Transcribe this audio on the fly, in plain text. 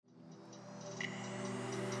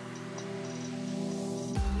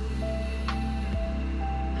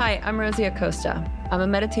Hi, I'm Rosie Acosta. I'm a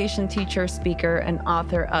meditation teacher, speaker, and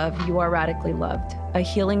author of You Are Radically Loved, A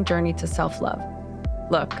Healing Journey to Self-Love.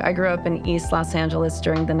 Look, I grew up in East Los Angeles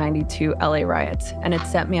during the '92 LA riots, and it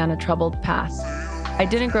set me on a troubled path. I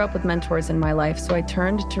didn't grow up with mentors in my life, so I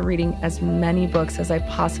turned to reading as many books as I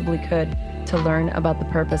possibly could to learn about the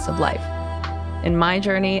purpose of life. In my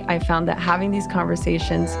journey, I found that having these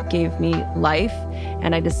conversations gave me life,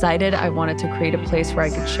 and I decided I wanted to create a place where I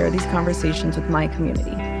could share these conversations with my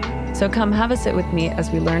community. So come have a sit with me as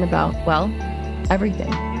we learn about, well,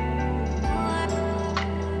 everything.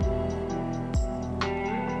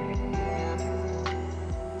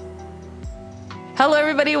 Hello,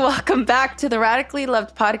 everybody. Welcome back to the Radically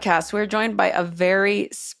Loved podcast. We're joined by a very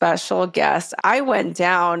special guest. I went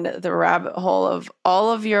down the rabbit hole of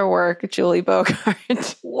all of your work, Julie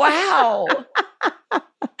Bogart. Wow.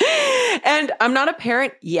 And I'm not a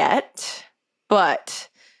parent yet, but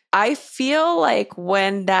I feel like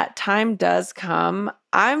when that time does come,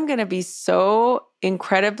 I'm going to be so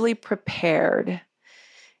incredibly prepared.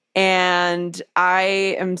 And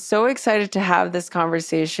I am so excited to have this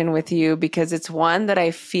conversation with you because it's one that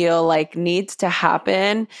I feel like needs to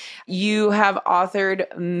happen. You have authored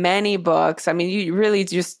many books. I mean, you really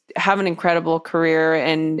just have an incredible career.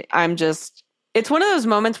 And it's one of those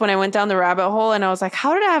moments when I went down the rabbit hole and I was like,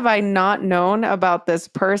 have I not known about this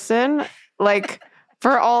person? Like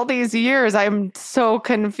for all these years, I'm so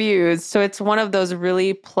confused. So it's one of those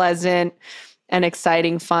really pleasant and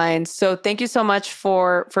exciting finds. So thank you so much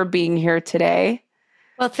for being here today.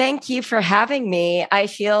 Well, thank you for having me. I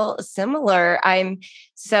feel similar. I'm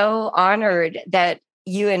so honored that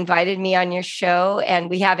you invited me on your show, and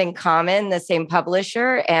we have in common the same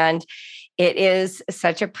publisher. And it is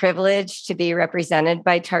such a privilege to be represented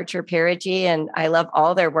by Tarcher Perigee, and I love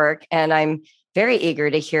all their work. And I'm very eager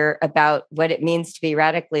to hear about what it means to be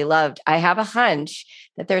radically loved. I have a hunch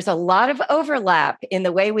that there's a lot of overlap in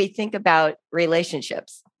the way we think about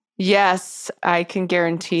relationships. Yes, I can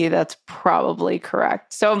guarantee that's probably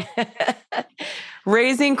correct. So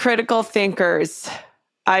raising critical thinkers.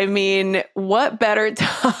 I mean, what better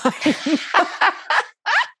time?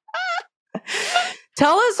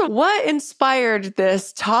 Tell us what inspired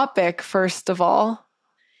this topic, first of all.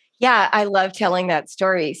 Yeah, I love telling that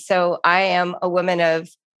story. So I am a woman of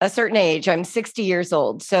a certain age. I'm 60 years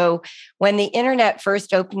old. So when the internet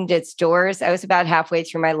first opened its doors, I was about halfway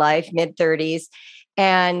through my life, mid-30s.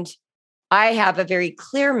 And I have a very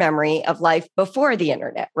clear memory of life before the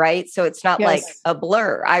internet, right? So it's not like a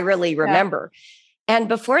blur. I really remember. Yeah. And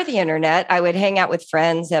before the internet, I would hang out with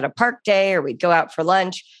friends at a park day or we'd go out for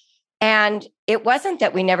lunch. And it wasn't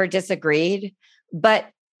that we never disagreed,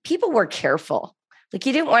 but people were careful. Like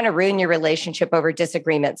you didn't want to ruin your relationship over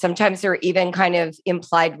disagreement. Sometimes there were even kind of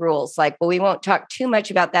implied rules like, well, we won't talk too much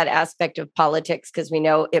about that aspect of politics because we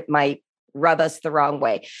know it might rub us the wrong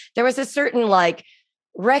way. There was a certain like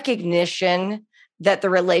recognition that the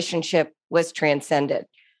relationship was transcended.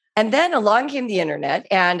 And then along came the internet,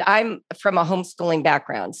 and I'm from a homeschooling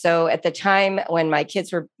background. So at the time when my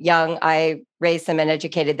kids were young, I raised them and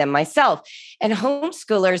educated them myself. And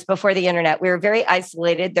homeschoolers before the internet, we were very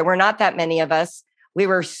isolated. There were not that many of us. We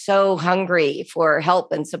were so hungry for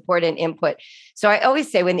help and support and input. So I always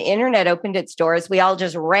say when the internet opened its doors, we all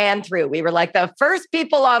just ran through. We were like the first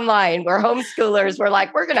people online. We're homeschoolers. We're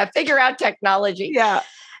like, we're going to figure out technology. Yeah.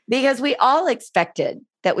 Because we all expected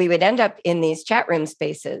that we would end up in these chat room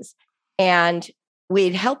spaces and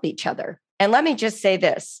we'd help each other. And let me just say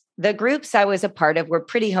this. The groups I was a part of were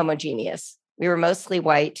pretty homogeneous. We were mostly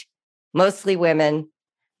white, mostly women,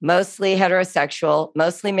 mostly heterosexual,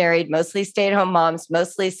 mostly married, mostly stay-at-home moms,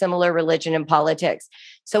 mostly similar religion and politics.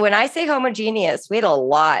 So when I say homogeneous, we had a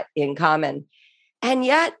lot in common. And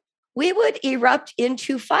yet we would erupt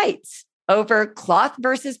into fights over cloth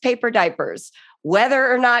versus paper diapers,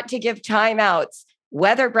 whether or not to give timeouts,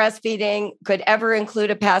 whether breastfeeding could ever include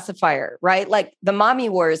a pacifier, right? Like the mommy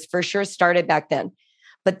wars for sure started back then.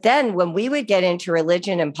 But then when we would get into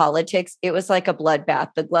religion and politics, it was like a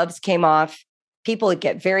bloodbath. The gloves came off. People would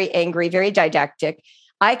get very angry, very didactic.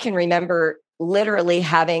 I can remember literally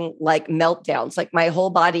having like meltdowns, like my whole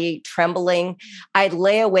body trembling. I'd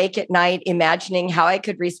lay awake at night imagining how I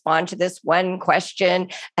could respond to this one question.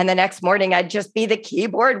 And the next morning, I'd just be the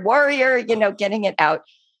keyboard warrior, getting it out.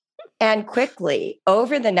 And quickly,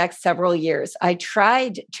 over the next several years, I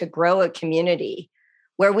tried to grow a community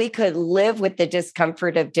where we could live with the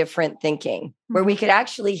discomfort of different thinking, where we could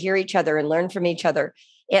actually hear each other and learn from each other.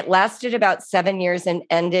 It lasted about 7 years and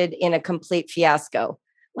ended in a complete fiasco,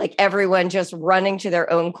 like everyone just running to their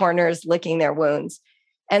own corners, licking their wounds.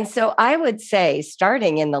 And so I would say,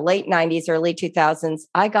 starting in the late 90s, early 2000s,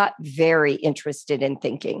 I got very interested in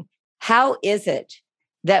thinking, how is it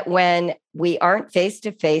that when we aren't face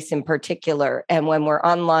to face in particular, and when we're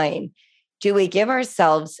online, do we give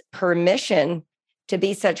ourselves permission to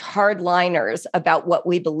be such hardliners about what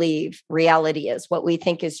we believe reality is, what we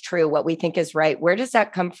think is true, what we think is right? Where does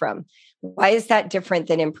that come from? Why is that different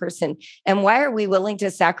than in person? And why are we willing to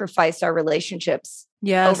sacrifice our relationships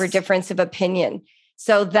over difference of opinion?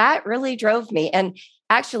 So that really drove me. And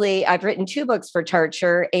actually, I've written 2 books for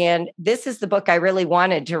Tarcher, and this is the book I really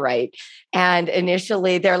wanted to write. And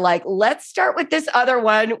initially, they're like, let's start with this other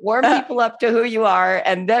one, warm people up to who you are,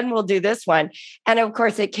 and then we'll do this one. And of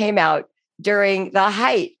course, it came out during the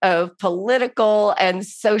height of political and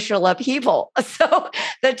social upheaval. So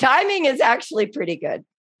the timing is actually pretty good.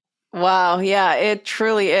 Wow. Yeah, it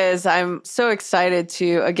truly is. I'm so excited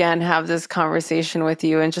to, again, have this conversation with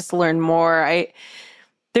you and just learn more.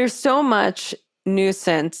 There's so much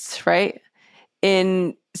nuisance, right,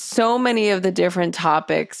 in so many of the different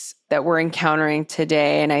topics that we're encountering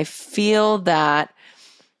today. And I feel that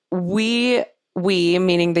we,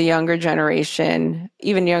 meaning the younger generation,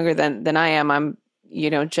 even younger than I am, I'm,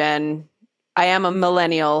 I am a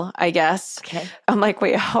millennial, I guess. Okay. I'm like,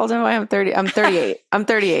 wait, how old am I? I'm 30. I'm 38. I'm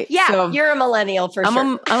 38. Yeah, so you're a millennial for sure.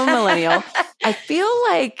 I'm a millennial. I feel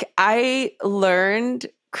like I learned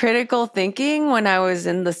critical thinking when I was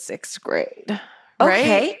in the 6th grade. Right?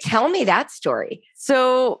 Okay, tell me that story.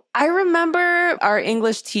 So I remember our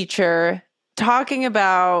English teacher talking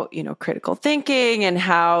about, critical thinking and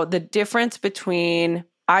how the difference between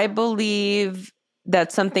I believe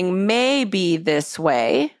that something may be this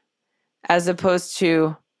way as opposed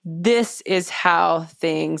to this is how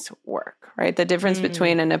things work, right? The difference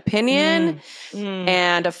between an opinion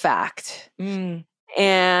and a fact.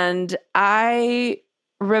 And I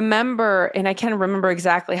remember, and I can't remember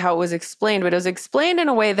exactly how it was explained, but it was explained in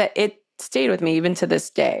a way that it stayed with me even to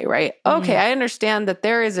this day, right? Okay, I understand that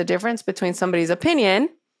there is a difference between somebody's opinion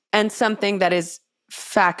and something that is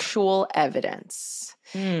factual evidence.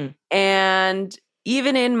 And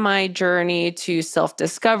even in my journey to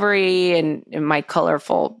self-discovery and in my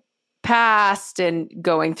colorful past and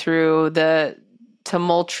going through the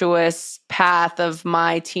tumultuous path of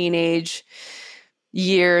my teenage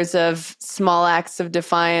years of small acts of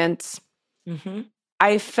defiance,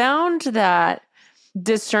 I found that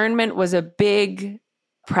discernment was a big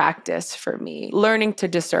practice for me, learning to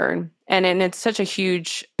discern. And it's such a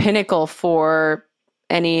huge pinnacle for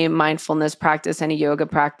any mindfulness practice, any yoga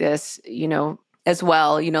practice, as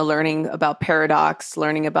well, learning about paradox,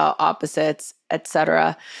 learning about opposites,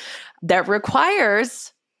 etc. That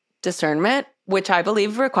requires discernment, which I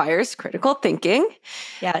believe requires critical thinking.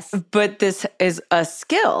 Yes. But this is a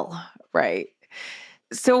skill, right?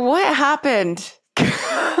 So what happened?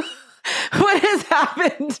 What has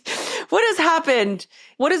happened? What has happened?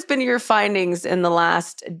 What has been your findings in the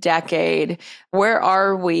last decade? Where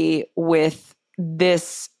are we with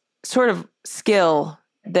this sort of skill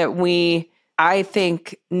that I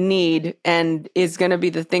think, need and is going to be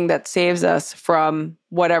the thing that saves us from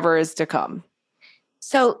whatever is to come?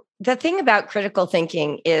 So the thing about critical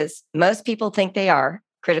thinking is most people think they are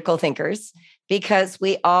critical thinkers because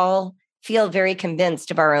we all feel very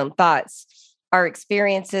convinced of our own thoughts, our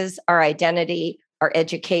experiences, our identity, our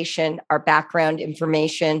education, our background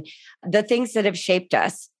information, the things that have shaped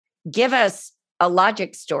us give us a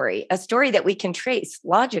logic story, a story that we can trace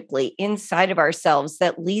logically inside of ourselves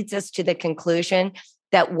that leads us to the conclusion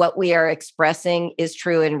that what we are expressing is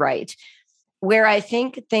true and right. Where I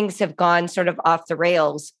think things have gone sort of off the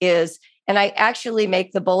rails is, and I actually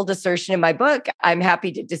make the bold assertion in my book, I'm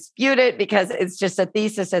happy to dispute it because it's just a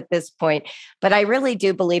thesis at this point, but I really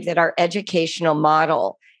do believe that our educational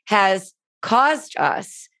model has caused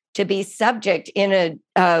us to be subject in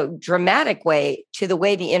a dramatic way to the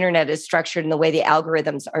way the internet is structured and the way the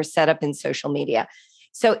algorithms are set up in social media.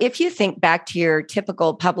 So if you think back to your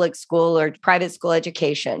typical public school or private school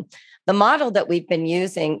education, the model that we've been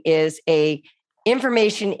using is a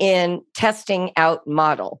information in, testing out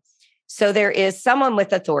model. So there is someone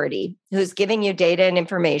with authority who's giving you data and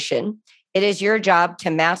information. It is your job to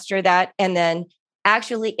master that and then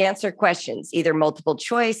actually answer questions, either multiple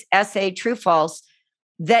choice, essay, true, false,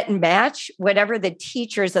 that match whatever the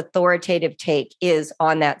teacher's authoritative take is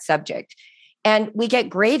on that subject. And we get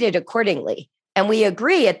graded accordingly. And we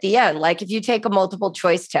agree at the end, like if you take a multiple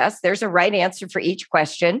choice test, there's a right answer for each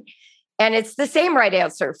question. And it's the same right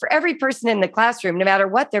answer for every person in the classroom, no matter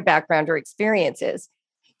what their background or experience is.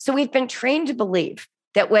 So we've been trained to believe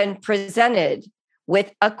that when presented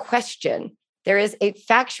with a question, there is a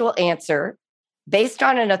factual answer based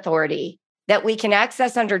on an authority that we can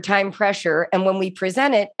access under time pressure. And when we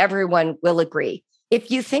present it, everyone will agree.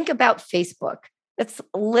 If you think about Facebook, that's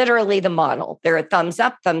literally the model. There are thumbs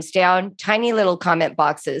up, thumbs down, tiny little comment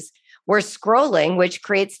boxes. We're scrolling, which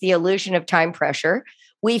creates the illusion of time pressure.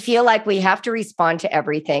 We feel like we have to respond to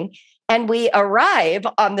everything. And we arrive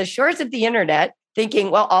on the shores of the internet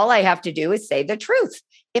thinking, well, all I have to do is say the truth.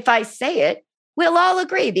 If I say it, we'll all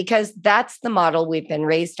agree because that's the model we've been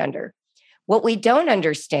raised under. What we don't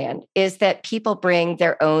understand is that people bring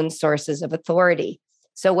their own sources of authority.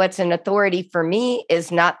 So what's an authority for me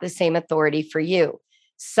is not the same authority for you.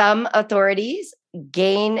 Some authorities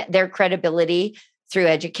gain their credibility through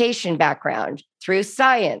education background, through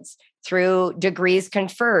science, through degrees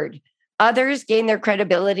conferred. Others gain their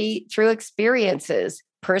credibility through experiences,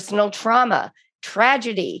 personal trauma,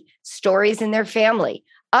 tragedy, stories in their family.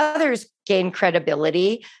 Others gain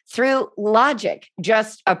credibility through logic,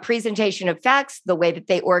 just a presentation of facts, the way that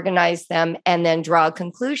they organize them, and then draw a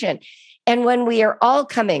conclusion. And when we are all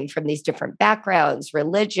coming from these different backgrounds,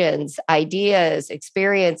 religions, ideas,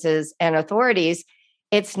 experiences, and authorities,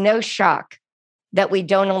 it's no shock that we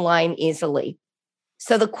don't align easily.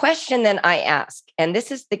 So the question then I ask, and this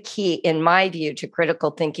is the key in my view to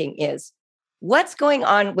critical thinking, is what's going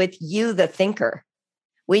on with you, the thinker?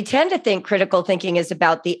 We tend to think critical thinking is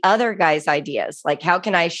about the other guy's ideas, like how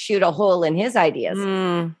can I shoot a hole in his ideas?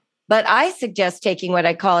 But I suggest taking what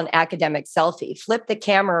I call an academic selfie. Flip the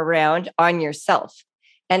camera around on yourself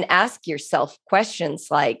and ask yourself questions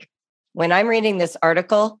like, when I'm reading this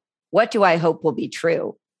article, what do I hope will be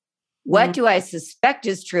true? What do I suspect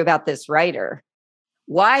is true about this writer?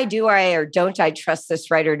 Why do I or don't I trust this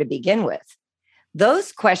writer to begin with?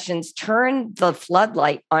 Those questions turn the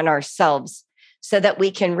floodlight on ourselves so that we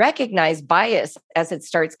can recognize bias as it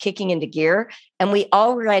starts kicking into gear. And we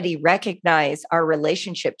already recognize our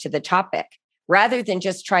relationship to the topic rather than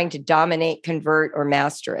just trying to dominate, convert, or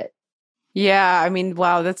master it. Yeah. I mean,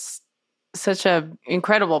 wow, that's such an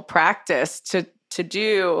incredible practice to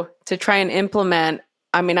do, to try and implement.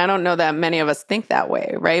 I mean, I don't know that many of us think that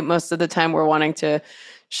way, right? Most of the time we're wanting to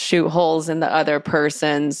shoot holes in the other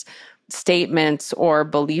person's statements or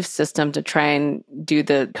belief system to try and do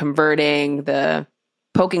the converting, the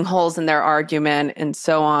poking holes in their argument, and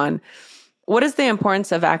so on. What is the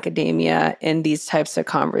importance of academia in these types of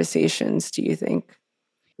conversations, do you think?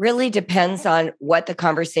 Really depends on what the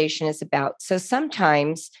conversation is about. So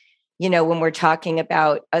sometimes, when we're talking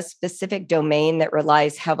about a specific domain that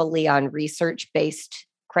relies heavily on research-based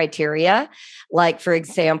criteria, like, for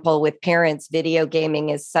example, with parents, video gaming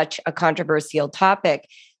is such a controversial topic.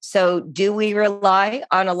 So do we rely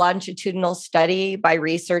on a longitudinal study by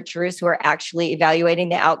researchers who are actually evaluating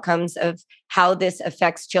the outcomes of how this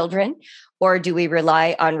affects children? Or do we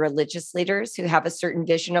rely on religious leaders who have a certain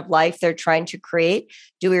vision of life they're trying to create?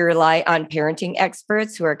 Do we rely on parenting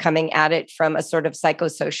experts who are coming at it from a sort of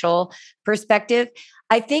psychosocial perspective?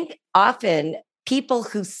 I think often people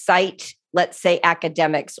who cite, let's say,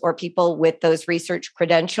 academics or people with those research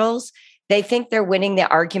credentials, they think they're winning the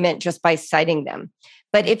argument just by citing them.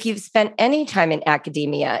 But if you've spent any time in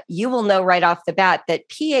academia, you will know right off the bat that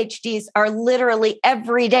PhDs are literally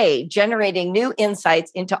every day generating new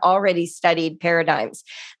insights into already studied paradigms.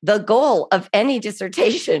 The goal of any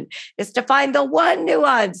dissertation is to find the one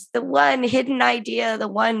nuance, the one hidden idea, the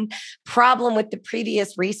one problem with the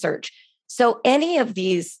previous research. So any of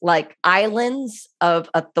these like islands of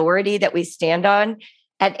authority that we stand on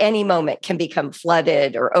at any moment can become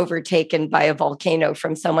flooded or overtaken by a volcano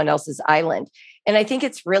from someone else's island. And I think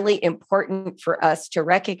it's really important for us to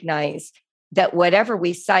recognize that whatever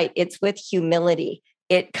we cite, it's with humility.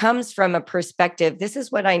 It comes from a perspective. This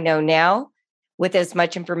is what I know now with as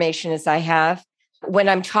much information as I have. When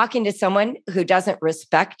I'm talking to someone who doesn't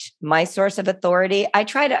respect my source of authority, I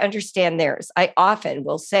try to understand theirs. I often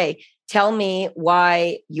will say, tell me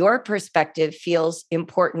why your perspective feels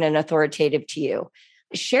important and authoritative to you.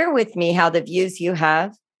 Share with me how the views you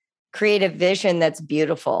have create a vision that's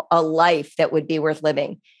beautiful, a life that would be worth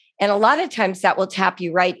living. And a lot of times that will tap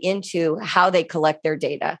you right into how they collect their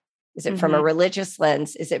data. Is it from a religious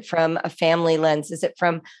lens? Is it from a family lens? Is it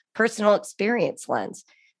from personal experience lens?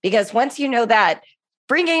 Because once you know that,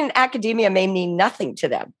 bringing in academia may mean nothing to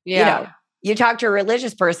them. Yeah. You talk to a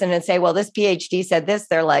religious person and say, well, this PhD said this.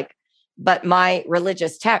 They're like, but my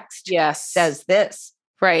religious text says this.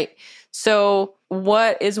 Right. So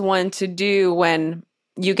what is one to do when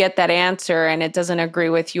you get that answer and it doesn't agree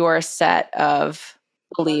with your set of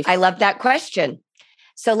beliefs? I love that question.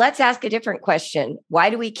 So let's ask a different question. Why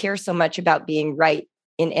do we care so much about being right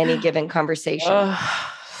in any given conversation?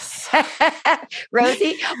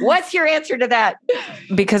 Rosie, what's your answer to that?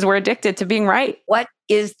 Because we're addicted to being right. What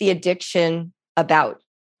is the addiction about?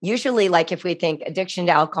 Usually, like if we think addiction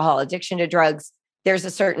to alcohol, addiction to drugs, there's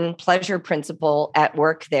a certain pleasure principle at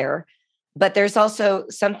work there, but there's also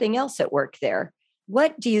something else at work there.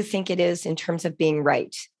 What do you think it is in terms of being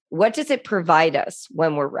right? What does it provide us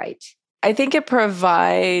when we're right? I think it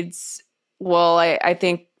provides, I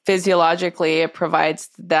think physiologically it provides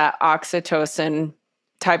that oxytocin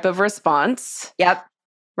type of response. Yep.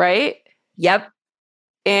 Right? Yep.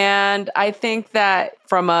 And I think that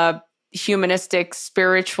from a humanistic,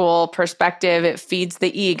 spiritual perspective, it feeds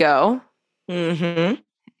the ego. Mm-hmm.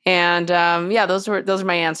 And those are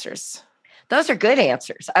my answers. Those are good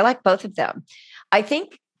answers. I like both of them. I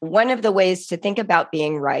think one of the ways to think about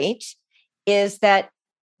being right is that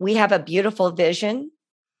we have a beautiful vision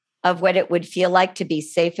of what it would feel like to be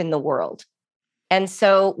safe in the world. And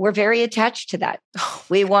so we're very attached to that.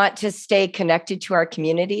 We want to stay connected to our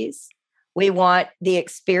communities. We want the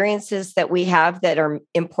experiences that we have that are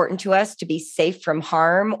important to us to be safe from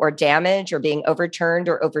harm or damage or being overturned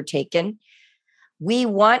or overtaken. We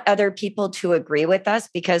want other people to agree with us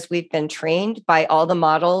because we've been trained by all the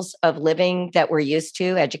models of living that we're used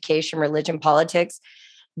to, education, religion, politics,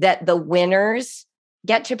 that the winners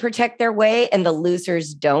get to protect their way and the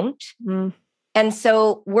losers don't. Mm. And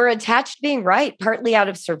so we're attached to being right, partly out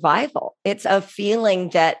of survival. It's a feeling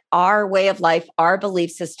that our way of life, our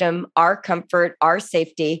belief system, our comfort, our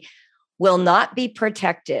safety will not be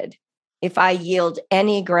protected if I yield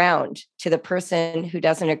any ground to the person who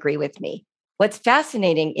doesn't agree with me. What's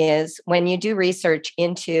fascinating is when you do research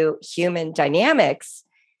into human dynamics,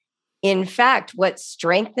 in fact, what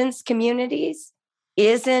strengthens communities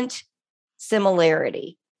isn't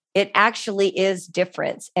similarity. It actually is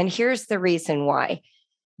difference. And here's the reason why.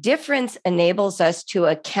 Difference enables us to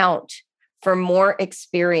account for more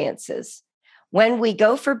experiences. When we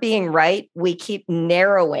go for being right, we keep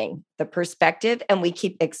narrowing the perspective and we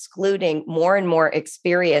keep excluding more and more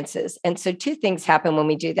experiences. And so two things happen when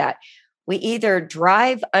we do that. We either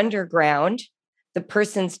drive underground the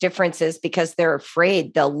person's differences because they're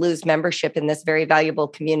afraid they'll lose membership in this very valuable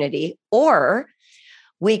community, or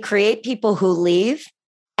we create people who leave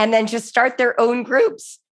and then just start their own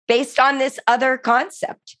groups based on this other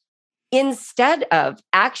concept, instead of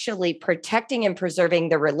actually protecting and preserving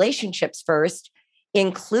the relationships first,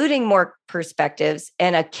 including more perspectives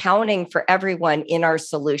and accounting for everyone in our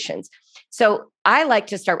solutions. So I like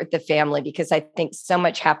to start with the family because I think so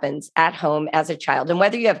much happens at home as a child. And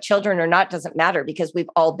whether you have children or not doesn't matter because we've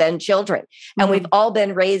all been children and we've all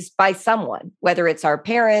been raised by someone, whether it's our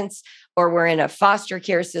parents or we're in a foster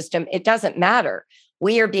care system, it doesn't matter.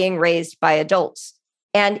 We are being raised by adults.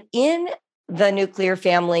 And in the nuclear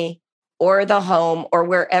family or the home or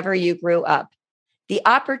wherever you grew up, the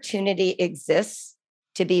opportunity exists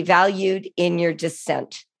to be valued in your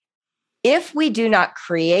dissent. If we do not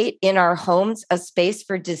create in our homes a space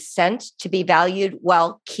for dissent to be valued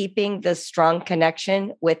while keeping the strong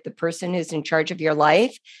connection with the person who's in charge of your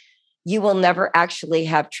life, you will never actually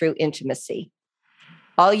have true intimacy.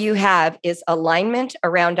 All you have is alignment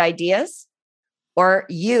around ideas, or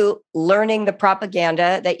you learning the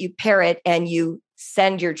propaganda that you parrot and you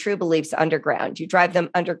send your true beliefs underground. You drive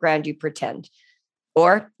them underground, you pretend,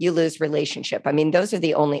 or you lose relationship. I mean, those are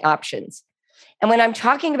the only options. And when I'm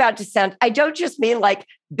talking about dissent, I don't just mean like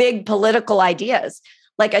big political ideas,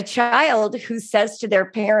 like a child who says to their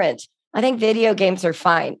parent, I think video games are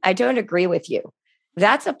fine. I don't agree with you.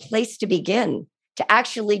 That's a place to begin, to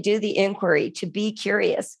actually do the inquiry, to be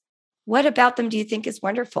curious. What about them do you think is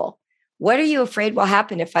wonderful? What are you afraid will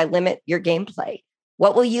happen if I limit your gameplay?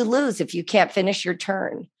 What will you lose if you can't finish your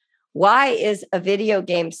turn? Why is a video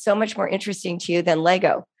game so much more interesting to you than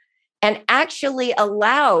Lego? And actually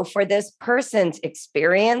allow for this person's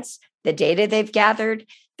experience, the data they've gathered,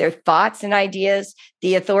 their thoughts and ideas,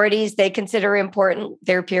 the authorities they consider important,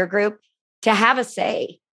 their peer group, to have a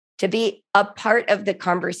say, to be a part of the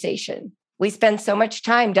conversation. We spend so much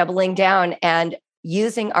time doubling down and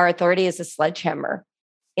using our authority as a sledgehammer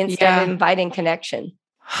instead of inviting connection.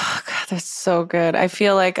 Oh, God, that's so good. I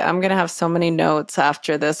feel like I'm going to have so many notes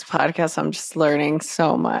after this podcast. I'm just learning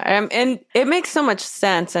so much. And it makes so much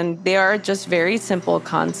sense. And they are just very simple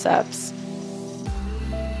concepts.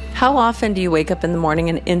 How often do you wake up in the morning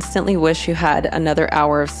and instantly wish you had another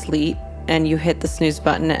hour of sleep and you hit the snooze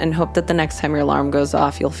button and hope that the next time your alarm goes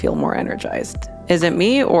off, you'll feel more energized? Is it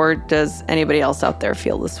me or does anybody else out there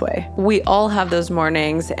feel this way? We all have those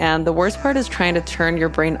mornings, and the worst part is trying to turn your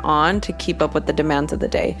brain on to keep up with the demands of the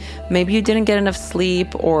day. Maybe you didn't get enough sleep,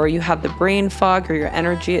 or you have the brain fog, or your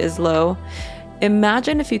energy is low.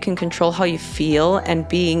 Imagine if you can control how you feel and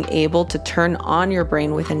being able to turn on your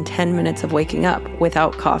brain within 10 minutes of waking up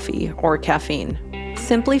without coffee or caffeine.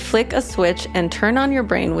 Simply flick a switch and turn on your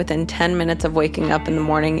brain within 10 minutes of waking up in the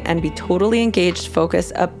morning and be totally engaged,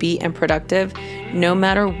 focused, upbeat, and productive no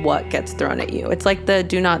matter what gets thrown at you. It's like the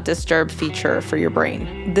do not disturb feature for your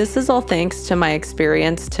brain. This is all thanks to my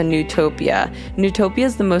experience to Nootopia. Nootopia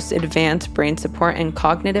is the most advanced brain support and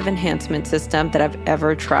cognitive enhancement system that I've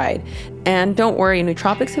ever tried. And don't worry,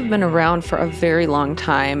 nootropics have been around for a very long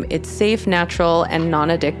time. It's safe, natural, and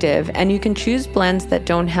non-addictive, and you can choose blends that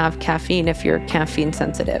don't have caffeine if you're caffeine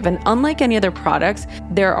sensitive. And unlike any other products,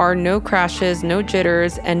 there are no crashes, no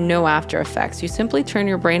jitters, and no after effects. You simply turn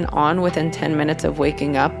your brain on within 10 minutes of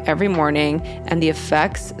waking up every morning, and the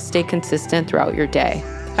effects stay consistent throughout your day.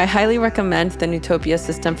 I highly recommend the Nootopia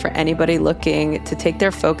system for anybody looking to take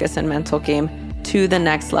their focus and mental game to the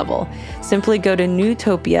next level. Simply go to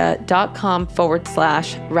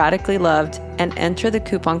nootopia.com/radically loved and enter the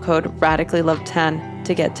coupon code radicallyloved10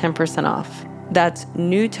 to get 10% off. That's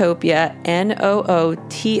Nootopia,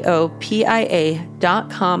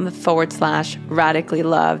 nootopia.com/radically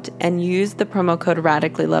loved and use the promo code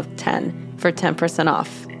radicallyloved10 for 10%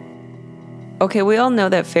 off. Okay, we all know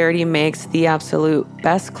that Faraday makes the absolute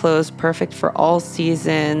best clothes, perfect for all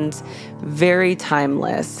seasons, very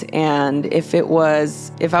timeless. And if I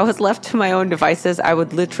was left to my own devices, I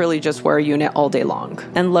would literally just wear a unit all day long.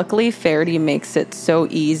 And luckily, Faraday makes it so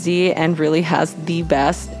easy and really has the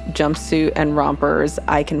best jumpsuit and rompers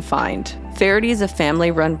I can find. Faraday is a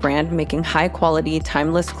family-run brand making high-quality,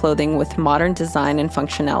 timeless clothing with modern design and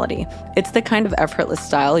functionality. It's the kind of effortless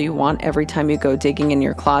style you want every time you go digging in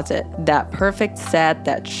your closet. That perfect set,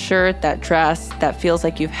 that shirt, that dress that feels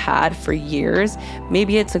like you've had for years.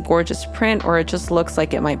 Maybe it's a gorgeous print or it just looks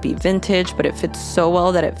like it might be vintage, but it fits so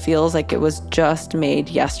well that it feels like it was just made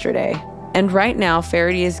yesterday. And right now,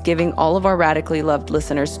 Faraday is giving all of our Radically Loved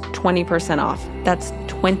listeners 20% off. That's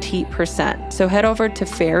 20%. So head over to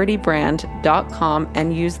FaradayBrand.com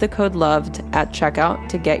and use the code LOVED at checkout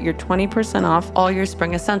to get your 20% off all your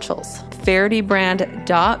spring essentials.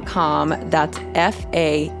 FaradayBrand.com, that's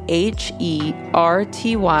FAHERTY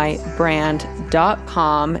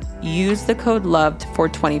brand.com. Use the code LOVED for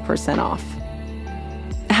 20% off.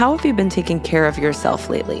 How have you been taking care of yourself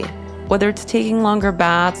lately? Whether it's taking longer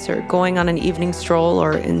baths or going on an evening stroll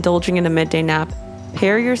or indulging in a midday nap,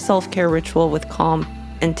 pair your self-care ritual with Calm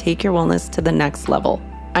and take your wellness to the next level.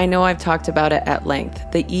 I know I've talked about it at length.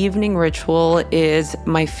 The evening ritual is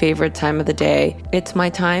my favorite time of the day. It's my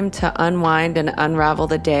time to unwind and unravel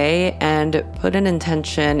the day and put an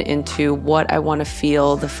intention into what I want to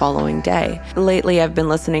feel the following day. Lately, I've been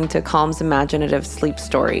listening to Calm's imaginative sleep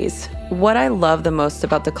stories. What I love the most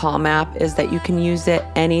about the Calm app is that you can use it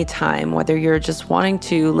anytime, whether you're just wanting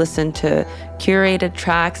to listen to curated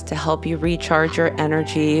tracks to help you recharge your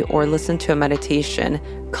energy or listen to a meditation.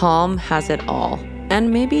 Calm has it all.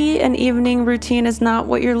 And maybe an evening routine is not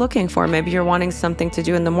what you're looking for. Maybe you're wanting something to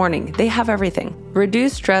do in the morning. They have everything.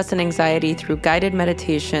 Reduce stress and anxiety through guided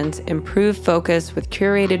meditations, improve focus with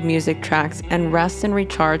curated music tracks, and rest and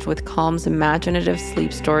recharge with Calm's imaginative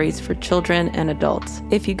sleep stories for children and adults.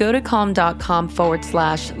 If you go to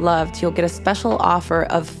calm.com/loved, you'll get a special offer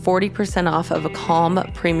of 40% off of a Calm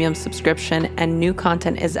premium subscription, and new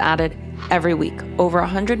content is added every week. Over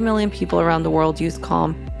 100 million people around the world use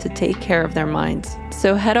Calm to take care of their minds.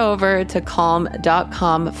 So head over to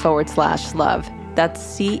calm.com/love.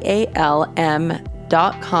 That's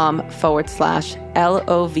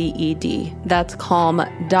calm.com/LOVED. That's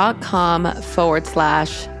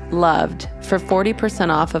calm.com/loved for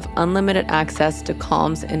 40% off of unlimited access to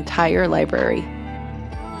Calm's entire library.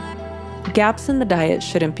 Gaps in the diet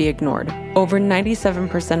shouldn't be ignored. Over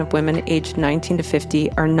 97% of women aged 19 to 50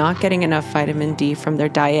 are not getting enough vitamin D from their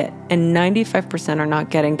diet, and 95% are not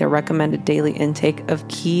getting their recommended daily intake of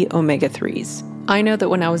key omega-3s. I know that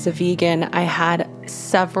when I was a vegan, I had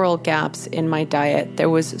several gaps in my diet. There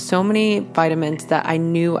was so many vitamins that I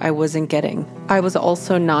knew I wasn't getting. I was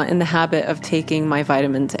also not in the habit of taking my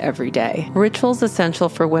vitamins every day. Rituals Essential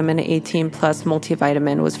for Women 18 Plus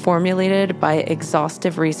Multivitamin was formulated by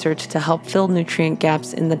exhaustive research to help fill nutrient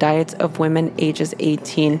gaps in the diets of women ages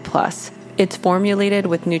 18 plus. It's formulated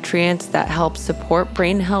with nutrients that help support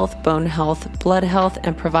brain health, bone health, blood health,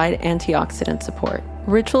 and provide antioxidant support.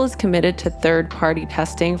 Ritual is committed to third-party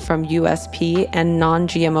testing from USP and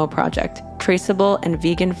non-GMO project, traceable and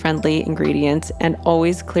vegan-friendly ingredients, and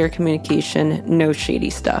always clear communication, no shady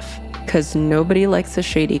stuff. Because nobody likes a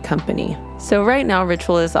shady company. So right now,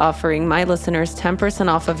 Ritual is offering my listeners 10%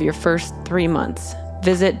 off of your first 3 months.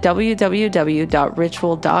 Visit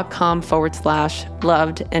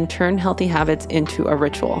www.ritual.com/loved and turn healthy habits into a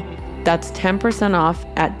ritual. That's 10% off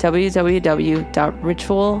at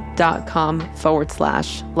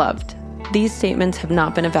www.ritual.com/loved. These statements have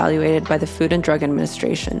not been evaluated by the Food and Drug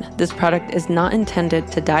Administration. This product is not intended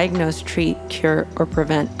to diagnose, treat, cure, or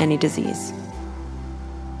prevent any disease.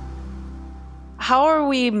 How are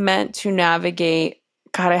we meant to navigate?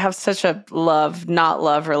 God, I have such a not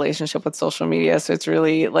love relationship with social media. So it's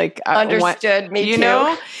really like... Understood. Me too.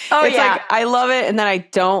 Know? Oh, it's yeah. like I love it and then I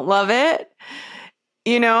don't love it,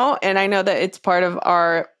 and I know that it's part of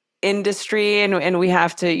our industry and we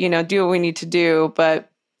have to, do what we need to do. But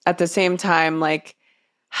at the same time, like,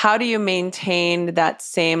 how do you maintain that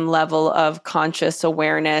same level of conscious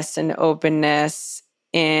awareness and openness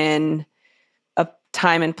in a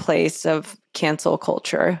time and place of cancel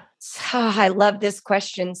culture? Oh, I love this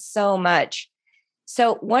question so much.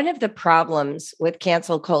 So one of the problems with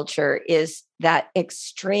cancel culture is that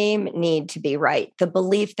extreme need to be right, the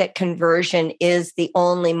belief that conversion is the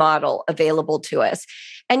only model available to us.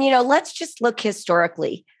 And, let's just look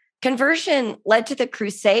historically. Conversion led to the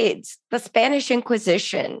Crusades, the Spanish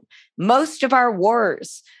Inquisition, most of our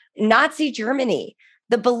wars, Nazi Germany,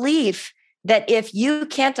 the belief that if you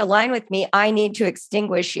can't align with me, I need to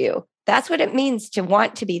extinguish you. That's what it means to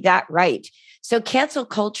want to be that right. So cancel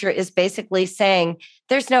culture is basically saying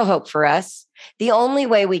there's no hope for us. The only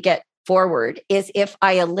way we get forward is if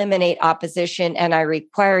I eliminate opposition and I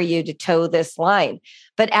require you to toe this line.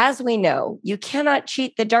 But as we know, you cannot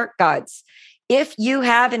cheat the dark gods. If you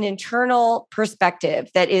have an internal perspective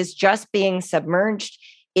that is just being submerged,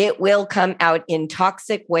 it will come out in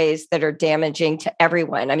toxic ways that are damaging to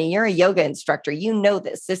everyone. I mean, you're a yoga instructor. You know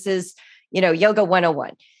this. This is, yoga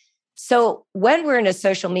 101. So when we're in a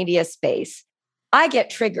social media space, I get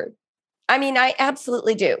triggered. I mean, I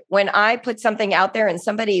absolutely do. When I put something out there and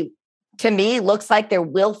somebody, to me, looks like they're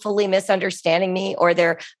willfully misunderstanding me, or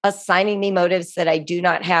they're assigning me motives that I do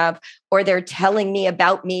not have, or they're telling me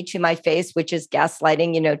about me to my face, which is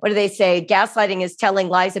gaslighting. What do they say? Gaslighting is telling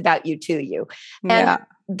lies about you to you. And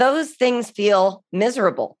those things feel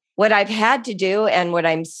miserable. What I've had to do and what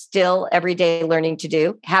I'm still every day learning to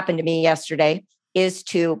do, happened to me yesterday, is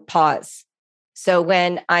to pause. So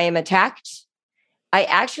when I am attacked, I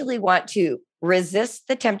actually want to resist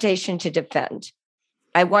the temptation to defend.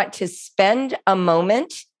 I want to spend a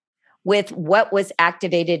moment with what was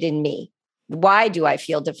activated in me. Why do I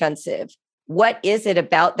feel defensive? What is it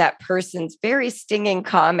about that person's very stinging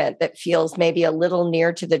comment that feels maybe a little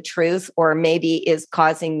near to the truth, or maybe is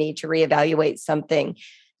causing me to reevaluate something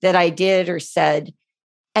that I did or said?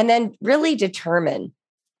 And then really determine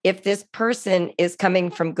if this person is coming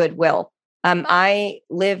from goodwill. I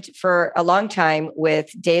lived for a long time with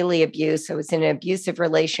daily abuse. I was in an abusive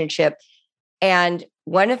relationship. And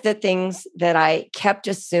one of the things that I kept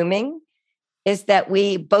assuming is that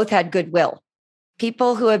we both had goodwill.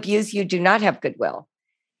 People who abuse you do not have goodwill.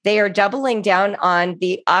 They are doubling down on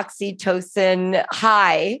the oxytocin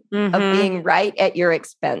high of being right at your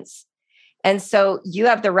expense. And so you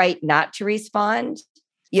have the right not to respond.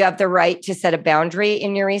 You have the right to set a boundary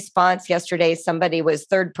in your response. Yesterday, somebody was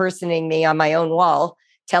third personing me on my own wall,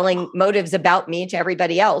 telling motives about me to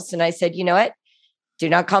everybody else. And I said, you know what? Do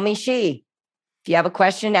not call me she. If you have a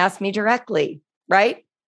question, ask me directly, right?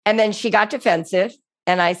 And then she got defensive.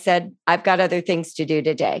 And I said, I've got other things to do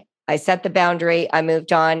today. I set the boundary. I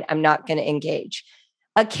moved on. I'm not going to engage.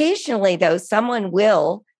 Occasionally, though, someone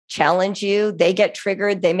will challenge you. They get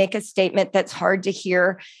triggered. They make a statement that's hard to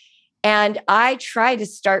hear. And I try to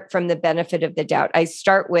start from the benefit of the doubt. I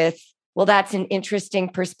start with, well, that's an interesting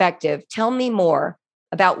perspective. Tell me more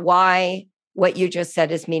about why what you just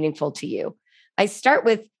said is meaningful to you. I start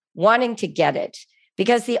with wanting to get it,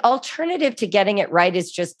 because the alternative to getting it right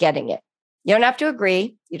is just getting it. You don't have to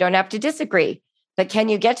agree. You don't have to disagree. But can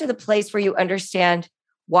you get to the place where you understand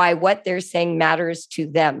why what they're saying matters to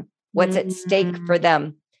them? What's at stake for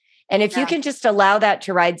them? And if you can just allow that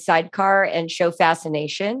to ride sidecar and show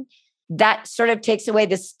fascination, that sort of takes away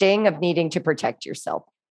the sting of needing to protect yourself.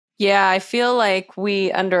 Yeah, I feel like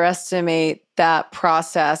we underestimate that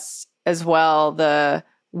process as well, the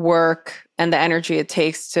work and the energy it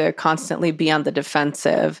takes to constantly be on the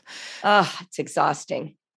defensive. Oh, it's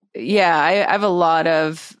exhausting. Yeah, I have a lot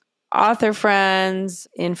of author friends,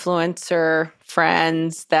 influencer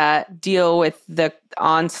friends that deal with the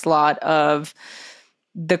onslaught of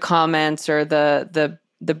the comments or the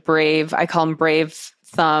brave, I call them brave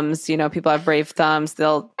thumbs. People have brave thumbs.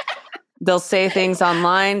 They'll say things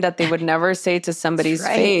online that they would never say to somebody's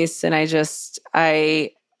face. And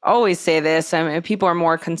I always say this. I mean, people are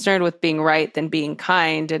more concerned with being right than being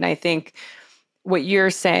kind. And I think what you're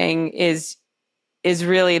saying is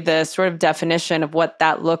really the sort of definition of what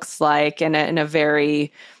that looks like in a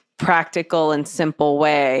very practical and simple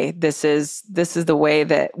way. This is the way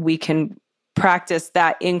that we can practice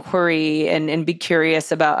that inquiry and be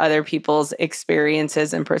curious about other people's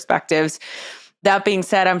experiences and perspectives. That being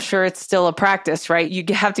said, I'm sure it's still a practice, right? You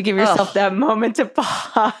have to give yourself that moment to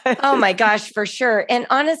pause. Oh my gosh, for sure. And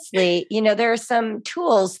honestly, there are some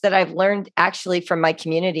tools that I've learned actually from my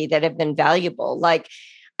community that have been valuable. Like,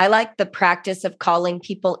 I like the practice of calling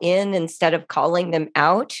people in instead of calling them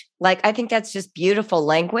out. Like, I think that's just beautiful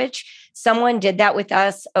language. Someone did that with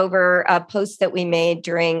us over a post that we made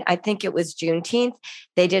during, I think it was Juneteenth.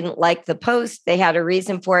 They didn't like the post. They had a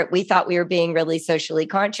reason for it. We thought we were being really socially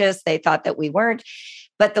conscious. They thought that we weren't.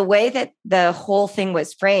 But the way that the whole thing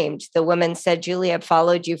was framed, the woman said, Julie, I've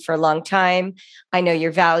followed you for a long time. I know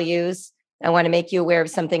your values. I want to make you aware of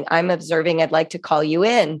something I'm observing. I'd like to call you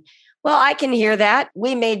in. Well, I can hear that.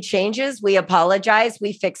 We made changes. We apologize.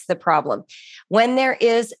 We fixed the problem. When there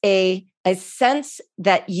is a sense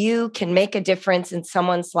that you can make a difference in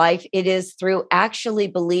someone's life, it is through actually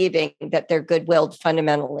believing that they're good-willed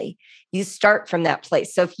fundamentally. You start from that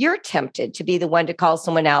place. So if you're tempted to be the one to call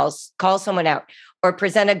someone else, call someone out, or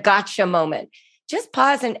present a gotcha moment, just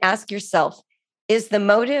pause and ask yourself, is the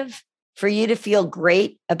motive for you to feel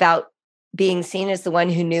great about being seen as the one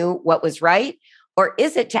who knew what was right? Or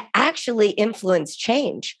is it to actually influence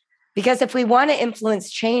change? Because if we want to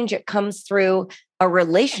influence change, it comes through a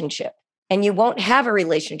relationship. And you won't have a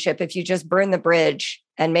relationship if you just burn the bridge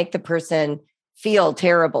and make the person feel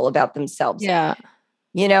terrible about themselves. Yeah.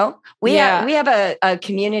 We have a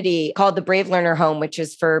community called the Brave Learner Home, which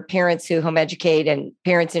is for parents who home educate and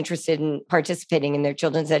parents interested in participating in their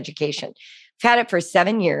children's education. We've had it for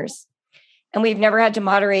 7 years, and we've never had to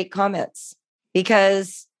moderate comments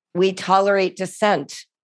because we tolerate dissent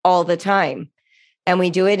all the time. And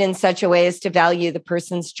we do it in such a way as to value the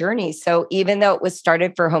person's journey. So even though it was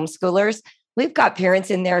started for homeschoolers, we've got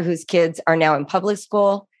parents in there whose kids are now in public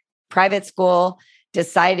school, private school,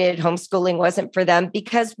 decided homeschooling wasn't for them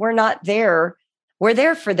because we're not there. We're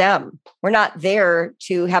there for them. We're not there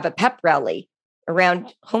to have a pep rally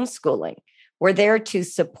around homeschooling. We're there to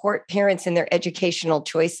support parents in their educational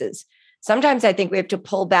choices. Sometimes I think we have to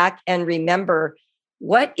pull back and remember,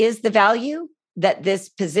 what is the value that this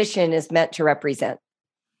position is meant to represent?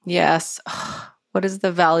 Yes. Oh, what is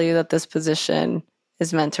the value that this position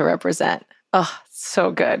is meant to represent? Oh,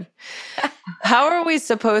 so good. How are we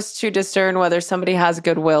supposed to discern whether somebody has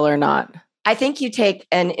goodwill or not? I think you take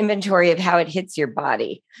an inventory of how it hits your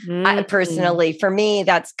body. Personally, for me,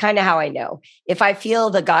 that's kind of how I know. If I feel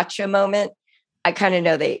the gotcha moment, I kind of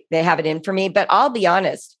know they have it in for me. But I'll be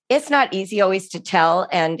honest, it's not easy always to tell.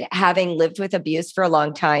 And having lived with abuse for a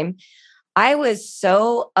long time, I was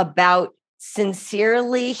so about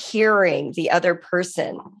sincerely hearing the other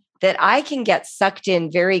person that I can get sucked in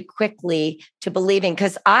very quickly to believing.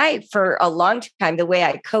 Because for a long time, the way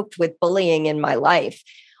I coped with bullying in my life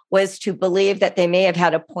was to believe that they may have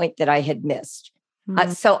had a point that I had missed.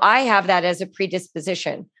 So I have that as a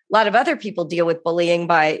predisposition. A lot of other people deal with bullying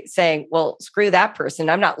by saying, well, screw that person.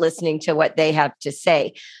 I'm not listening to what they have to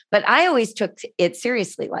say. But I always took it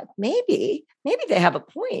seriously, like maybe they have a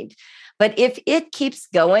point. But if it keeps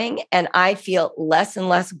going and I feel less and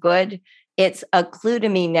less good, it's a clue to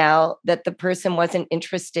me now that the person wasn't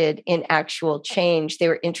interested in actual change. They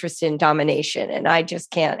were interested in domination. And I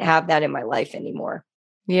just can't have that in my life anymore.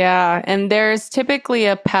 Yeah. And there's typically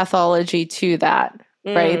a pathology to that,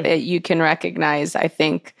 right? That you can recognize.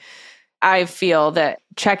 I feel that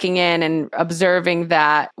checking in and observing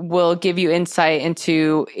that will give you insight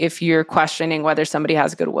into if you're questioning whether somebody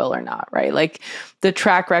has goodwill or not, right? Like the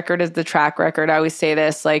track record is the track record. I always say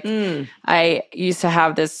this, like I used to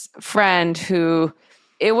have this friend who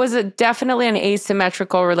it was definitely an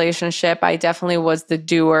asymmetrical relationship. I definitely was the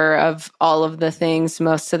doer of all of the things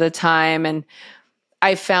most of the time. And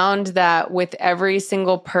I found that with every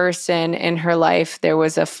single person in her life, there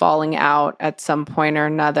was a falling out at some point or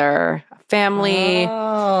another. Family,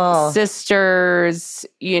 sisters,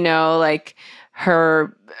 like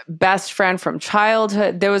her best friend from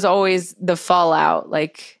childhood. There was always the fallout,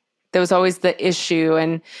 like there was always the issue.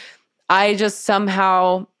 And I just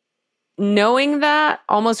somehow, knowing that,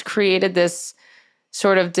 almost created this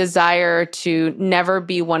sort of desire to never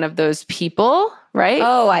be one of those people, right?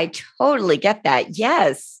 Oh, I totally get that.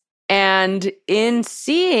 Yes. And in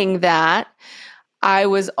seeing that, I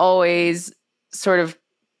was always sort of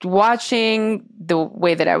watching the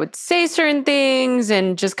way that I would say certain things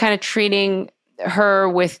and just kind of treating her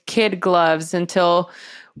with kid gloves until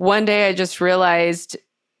one day I just realized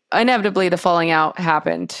inevitably the falling out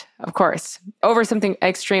happened, of course, over something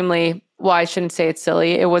extremely, well, I shouldn't say it's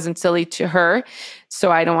silly. It wasn't silly to her.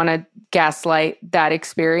 So I don't want to gaslight that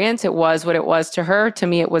experience. It was what it was to her. To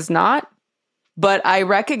me, it was not. But I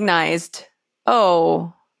recognized,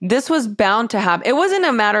 oh, this was bound to happen. It wasn't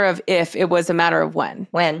a matter of if, it was a matter of when.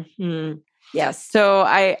 When. Yes. So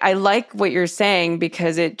I like what you're saying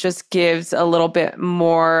because it just gives a little bit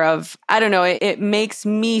more of, I don't know, it makes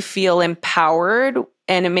me feel empowered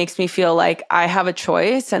and it makes me feel like I have a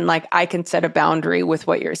choice and like I can set a boundary with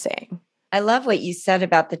what you're saying. I love what you said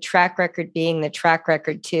about the track record being the track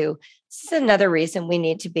record too. This is another reason we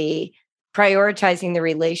need to be prioritizing the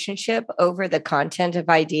relationship over the content of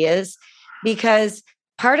ideas, because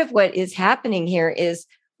part of what is happening here is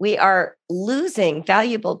we are losing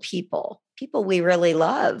valuable people we really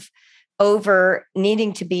love, over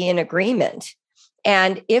needing to be in agreement.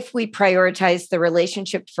 And if we prioritize the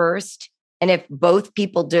relationship first, and if both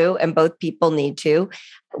people do and both people need to,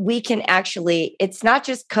 we can actually, it's not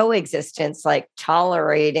just coexistence, like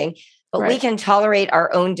tolerating, but we can tolerate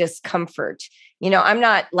our own discomfort. You know, I'm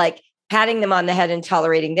not like patting them on the head and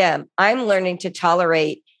tolerating them. I'm learning to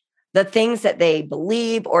tolerate the things that they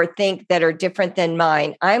believe or think that are different than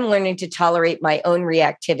mine. I'm learning to tolerate my own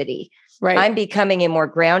reactivity. Right. I'm becoming a more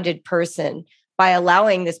grounded person by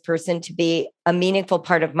allowing this person to be a meaningful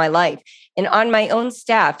part of my life. And on my own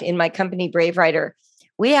staff in my company, Brave Writer,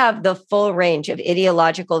 we have the full range of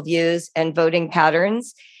ideological views and voting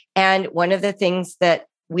patterns. And one of the things that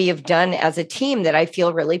we have done as a team that I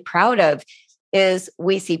feel really proud of is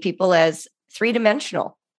we see people as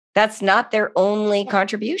three-dimensional. That's not their only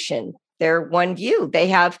contribution. Their one view. They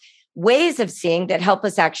have ways of seeing that help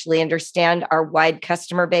us actually understand our wide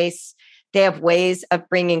customer base. They have ways of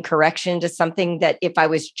bringing correction to something that if I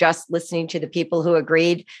was just listening to the people who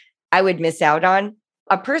agreed, I would miss out on.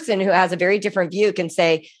 A person who has a very different view can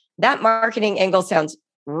say, that marketing angle sounds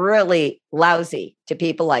really lousy to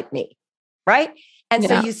people like me, right? And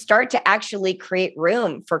so you start to actually create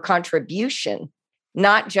room for contribution,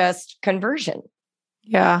 not just conversion.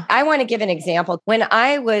 Yeah. I want to give an example. When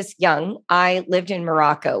I was young, I lived in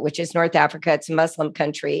Morocco, which is North Africa. It's a Muslim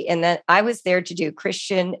country. And then I was there to do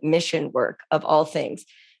Christian mission work of all things.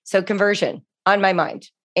 So conversion on my mind.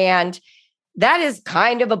 And that is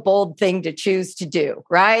kind of a bold thing to choose to do,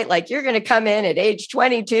 right? Like you're going to come in at age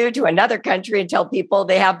 22 to another country and tell people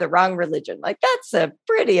they have the wrong religion. Like that's a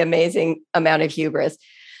pretty amazing amount of hubris.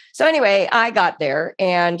 So anyway, I got there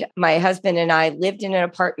and my husband and I lived in an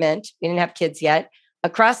apartment. We didn't have kids yet.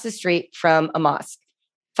 Across the street from a mosque.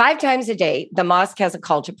 5 times a day, the mosque has a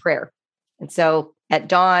call to prayer. And so at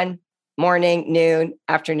dawn, morning, noon,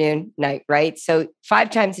 afternoon, night, right? So 5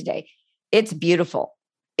 times a day. It's beautiful.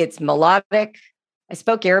 It's melodic. I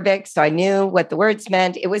spoke Arabic, so I knew what the words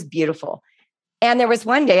meant. It was beautiful. And there was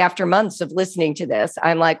one day after months of listening to this,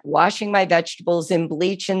 I'm like washing my vegetables in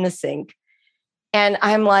bleach in the sink. And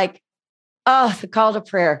I'm like, oh, the call to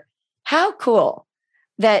prayer. How cool.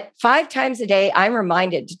 That 5 times a day, I'm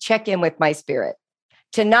reminded to check in with my spirit,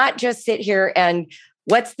 to not just sit here and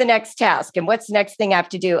what's the next task and what's the next thing I have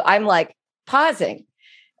to do. I'm like pausing.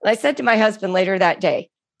 And I said to my husband later that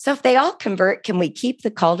day, so if they all convert, can we keep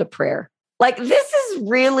the call to prayer? Like, this is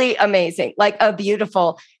really amazing. Like a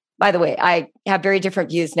beautiful, by the way, I have very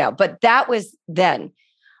different views now, but that was then.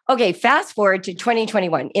 Okay, fast forward to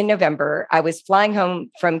 2021. In November, I was flying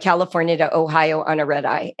home from California to Ohio on a red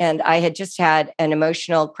eye, and I had just had an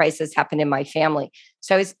emotional crisis happen in my family.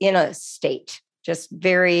 So I was in a state, just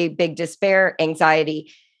very big despair,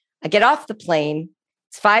 anxiety. I get off the plane.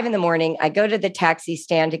 It's 5 a.m. I go to the taxi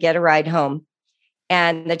stand to get a ride home,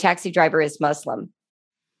 and the taxi driver is Muslim.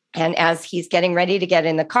 And as he's getting ready to get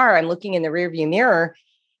in the car, I'm looking in the rearview mirror,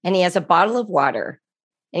 and he has a bottle of water.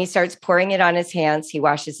 And he starts pouring it on his hands. He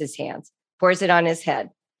washes his hands, pours it on his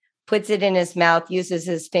head, puts it in his mouth, uses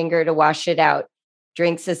his finger to wash it out,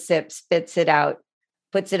 drinks a sip, spits it out,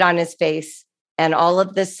 puts it on his face. And all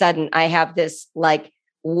of a sudden, I have this like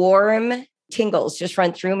warm tingles just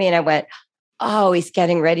run through me. And I went, oh, he's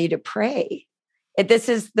getting ready to pray. This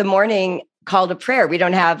is the morning call to prayer. We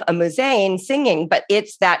don't have a muezzin singing, but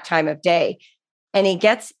it's that time of day. And he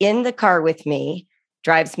gets in the car with me,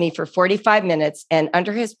 drives me for 45 minutes, and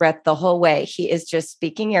under his breath the whole way, he is just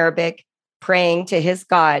speaking Arabic, praying to his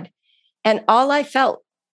God. And all I felt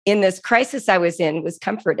in this crisis I was in was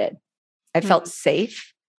comforted. I felt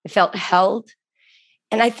safe. I felt held.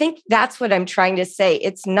 And I think that's what I'm trying to say.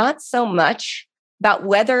 It's not so much about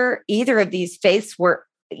whether either of these faiths were,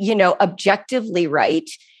 objectively right.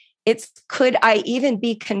 It's could I even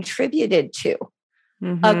be contributed to?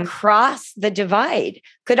 across the divide?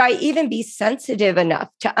 Could I even be sensitive enough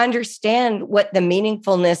to understand what the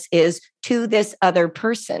meaningfulness is to this other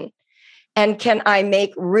person? And can I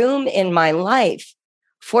make room in my life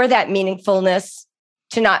for that meaningfulness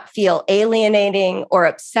to not feel alienating or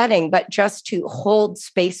upsetting, but just to hold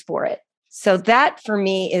space for it? So that for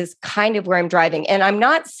me is kind of where I'm driving. And I'm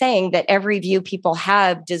not saying that every view people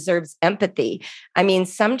have deserves empathy. I mean,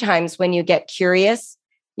 sometimes when you get curious,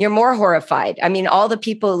 you're more horrified. I mean, all the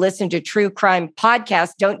people who listen to true crime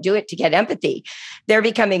podcasts don't do it to get empathy. They're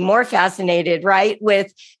becoming more fascinated, right,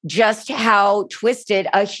 with just how twisted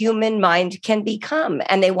a human mind can become,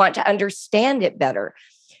 and they want to understand it better.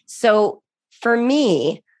 So for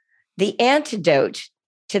me, the antidote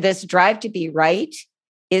to this drive to be right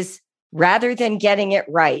is, rather than getting it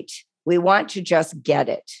right, we want to just get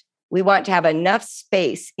it. We want to have enough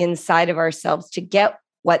space inside of ourselves to get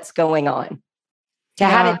what's going on, to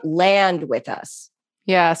have it land with us.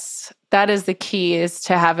 Yes, that is the key, is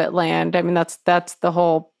to have it land. I mean, that's the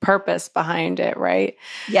whole purpose behind it, right?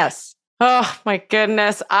 Yes. Oh my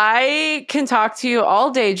goodness. I can talk to you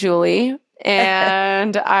all day, Julie.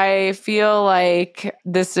 And I feel like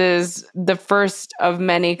this is the first of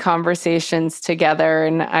many conversations together.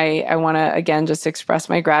 And I want to, again, just express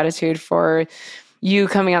my gratitude for you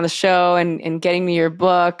coming on the show and getting me your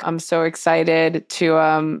book. I'm so excited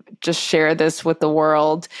to just share this with the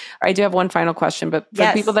world. I do have one final question, but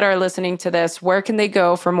for people that are listening to this, where can they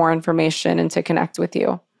go for more information and to connect with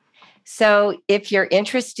you? So if you're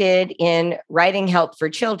interested in writing help for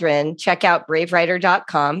children, check out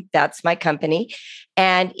bravewriter.com. That's my company.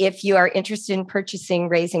 And if you are interested in purchasing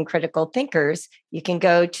Raising Critical Thinkers, you can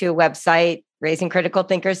go to a website,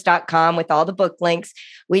 raisingcriticalthinkers.com, with all the book links.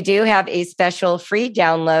 We do have a special free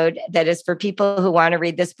download that is for people who want to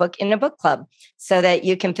read this book in a book club, so that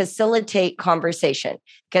you can facilitate conversation,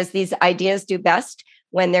 because these ideas do best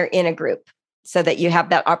when they're in a group, so that you have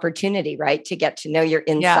that opportunity, right, to get to know your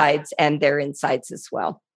insides and their insides as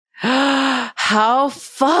well. How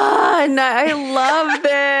fun. I love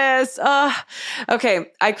this.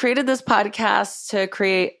 Okay. I created this podcast to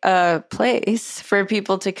create a place for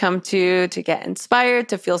people to come to get inspired,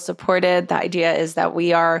 to feel supported. The idea is that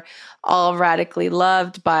we are all radically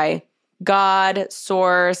loved by God,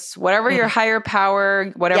 source, whatever your higher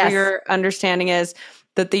power, whatever your understanding is,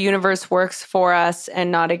 that the universe works for us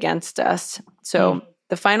and not against us. So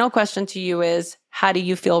the final question to you is, how do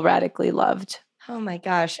you feel radically loved? Oh my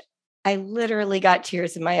gosh. I literally got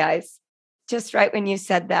tears in my eyes just right when you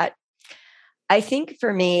said that. I think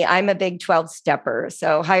for me, I'm a big 12 stepper.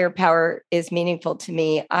 So higher power is meaningful to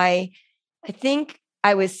me. I think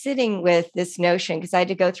I was sitting with this notion because I had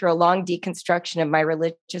to go through a long deconstruction of my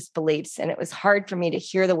religious beliefs. And it was hard for me to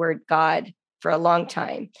hear the word God for a long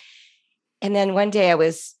time. And then one day I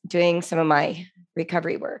was doing some of my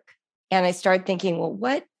recovery work, and I started thinking, well,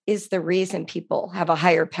 what is the reason people have a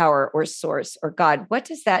higher power or source or God? What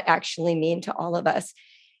does that actually mean to all of us?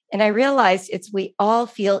 And I realized we all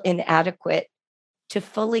feel inadequate to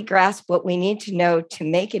fully grasp what we need to know to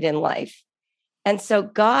make it in life. And so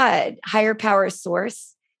God, higher power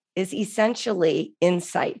source, is essentially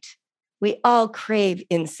insight. We all crave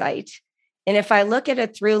insight. And if I look at a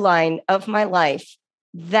through line of my life,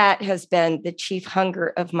 that has been the chief hunger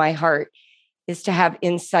of my heart, is to have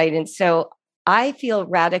insight. And so I feel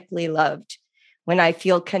radically loved when I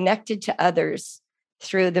feel connected to others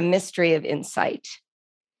through the mystery of insight.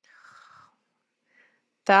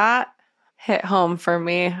 That hit home for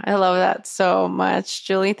me. I love that so much.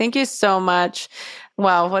 Julie, thank you so much.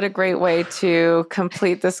 Wow, what a great way to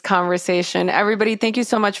complete this conversation. Everybody, thank you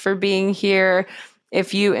so much for being here.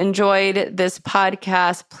 If you enjoyed this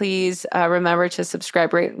podcast, please remember to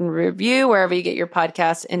subscribe, rate, and review wherever you get your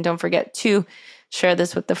podcasts. And don't forget to share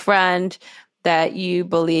this with a friend that you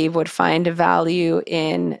believe would find value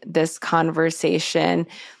in this conversation.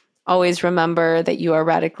 Always remember that you are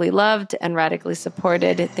radically loved and radically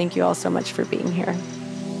supported. Thank you all so much for being here.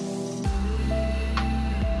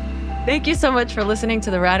 Thank you so much for listening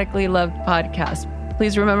to the Radically Loved podcast.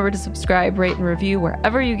 Please remember to subscribe, rate, and review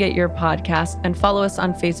wherever you get your podcast, and follow us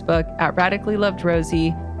on Facebook at Radically Loved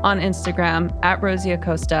Rosie, on Instagram at Rosie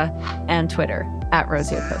Acosta, and Twitter at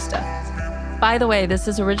Rosie Acosta. By the way, this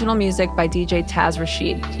is original music by DJ Taz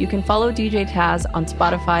Rashid. You can follow DJ Taz on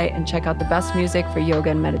Spotify and check out the best music for yoga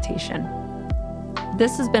and meditation.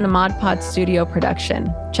 This has been a Mod Pod Studio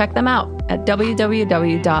production. Check them out at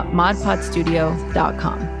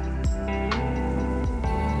www.modpodstudio.com.